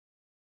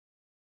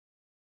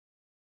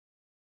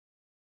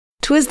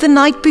'Twas the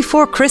night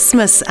before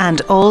Christmas,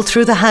 and all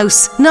through the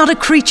house not a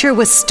creature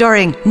was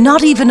stirring,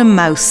 not even a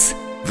mouse.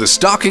 The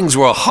stockings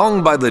were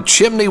hung by the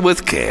chimney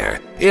with care,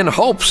 in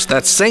hopes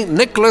that St.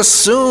 Nicholas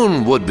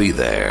soon would be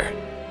there.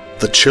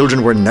 The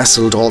children were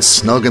nestled all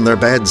snug in their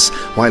beds,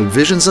 while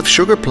visions of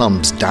sugar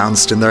plums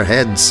danced in their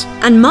heads.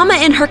 And Mama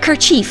in her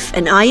kerchief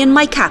and I in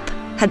my cap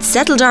had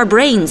settled our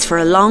brains for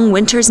a long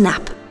winter's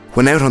nap.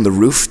 When out on the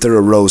roof there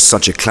arose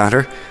such a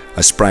clatter,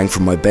 I sprang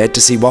from my bed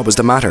to see what was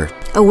the matter.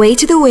 Away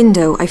to the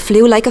window I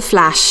flew like a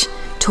flash,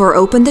 tore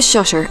open the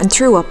shutter and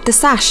threw up the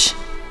sash.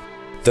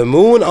 The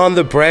moon on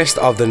the breast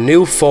of the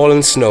new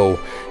fallen snow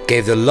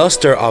gave the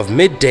lustre of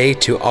midday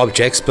to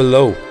objects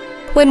below.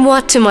 When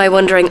what to my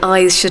wondering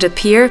eyes should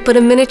appear but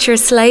a miniature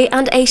sleigh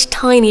and 8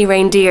 tiny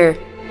reindeer.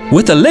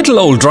 With a little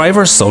old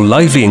driver so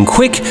lively and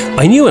quick,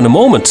 I knew in a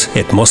moment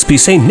it must be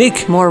St.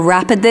 Nick. More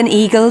rapid than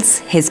eagles,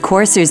 his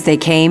coursers they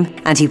came,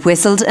 and he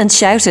whistled and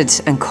shouted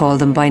and called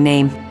them by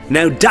name.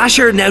 Now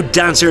Dasher, now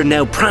Dancer,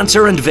 now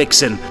Prancer and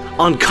Vixen,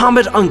 on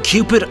Comet, on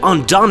Cupid,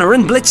 on Donner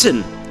and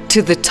Blitzen.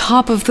 To the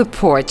top of the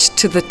porch,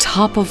 to the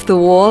top of the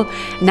wall,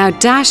 now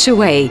dash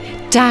away,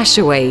 dash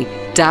away,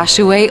 dash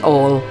away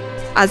all.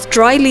 As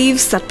dry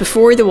leaves that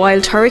before the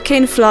wild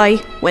hurricane fly,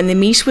 when they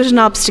meet with an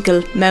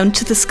obstacle, mount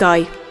to the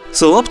sky.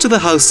 So up to the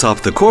housetop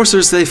the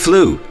coursers they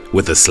flew,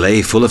 with a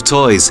sleigh full of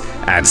toys,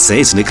 and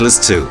St.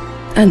 Nicholas too.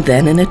 And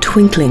then in a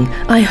twinkling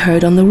I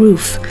heard on the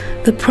roof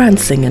the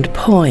prancing and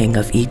pawing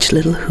of each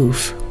little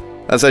hoof.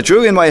 As I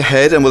drew in my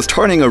head and was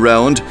turning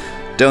around,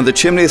 down the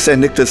chimney St.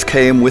 Nicholas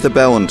came with a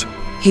bound.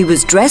 He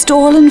was dressed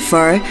all in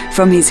fur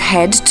from his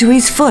head to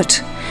his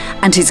foot,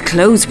 and his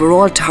clothes were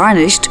all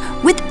tarnished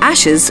with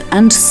ashes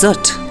and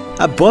soot.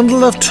 A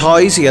bundle of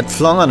toys he had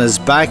flung on his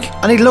back,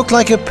 and he looked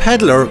like a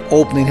peddler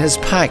opening his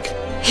pack.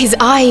 His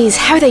eyes,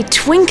 how they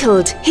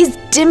twinkled, his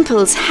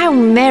dimples, how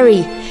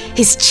merry.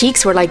 His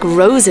cheeks were like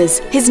roses,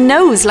 his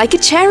nose like a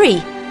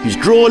cherry. His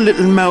droll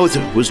little mouth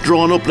was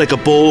drawn up like a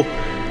bow,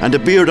 and the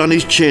beard on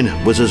his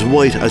chin was as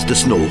white as the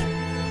snow.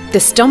 The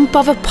stump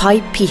of a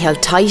pipe he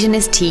held tight in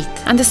his teeth,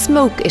 and the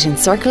smoke it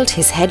encircled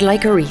his head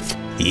like a wreath.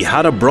 He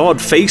had a broad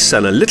face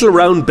and a little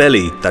round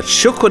belly that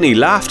shook when he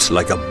laughed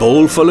like a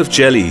bowl full of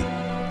jelly.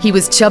 He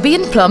was chubby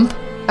and plump,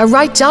 a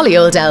right jolly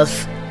old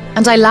elf,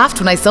 and I laughed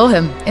when I saw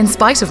him, in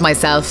spite of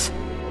myself.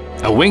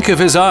 A wink of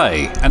his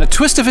eye and a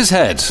twist of his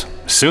head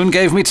soon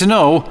gave me to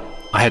know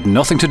I had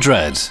nothing to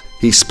dread.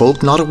 He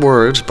spoke not a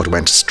word, but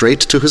went straight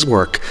to his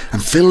work,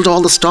 and filled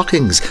all the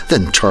stockings,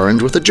 then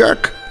turned with a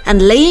jerk.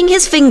 And laying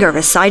his finger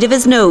aside of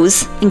his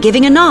nose, and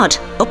giving a nod,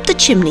 up the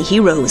chimney he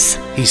rose.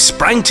 He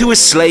sprang to his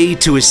sleigh,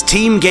 to his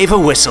team gave a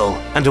whistle,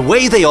 and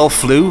away they all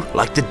flew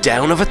like the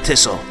down of a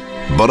thistle.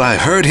 But I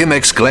heard him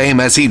exclaim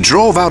as he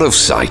drove out of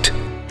sight,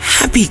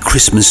 Happy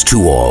Christmas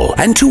to all,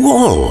 and to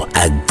all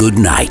a good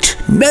night.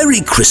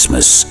 Merry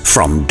Christmas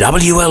from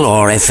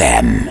WLR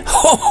FM.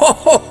 Ho, ho,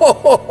 ho, ho,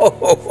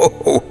 ho,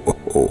 ho, ho.